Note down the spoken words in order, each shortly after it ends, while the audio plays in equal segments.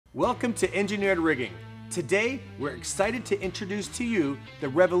Welcome to Engineered Rigging. Today, we're excited to introduce to you the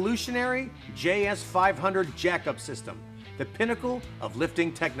revolutionary JS500 jackup system, the pinnacle of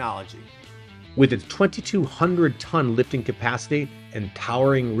lifting technology. With its 2,200-ton lifting capacity and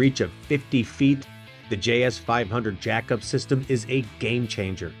towering reach of 50 feet, the JS500 jackup system is a game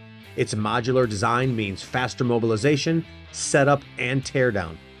changer. Its modular design means faster mobilization, setup, and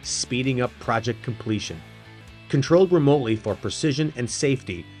teardown, speeding up project completion. Controlled remotely for precision and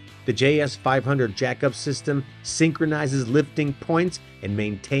safety, the JS500 jackup system synchronizes lifting points and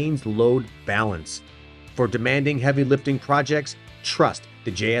maintains load balance. For demanding heavy lifting projects, trust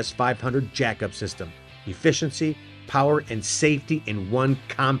the JS500 jackup system. Efficiency, power, and safety in one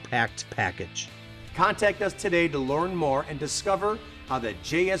compact package. Contact us today to learn more and discover how the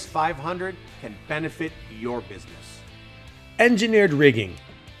JS500 can benefit your business. Engineered Rigging.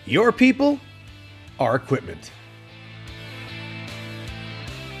 Your people, our equipment.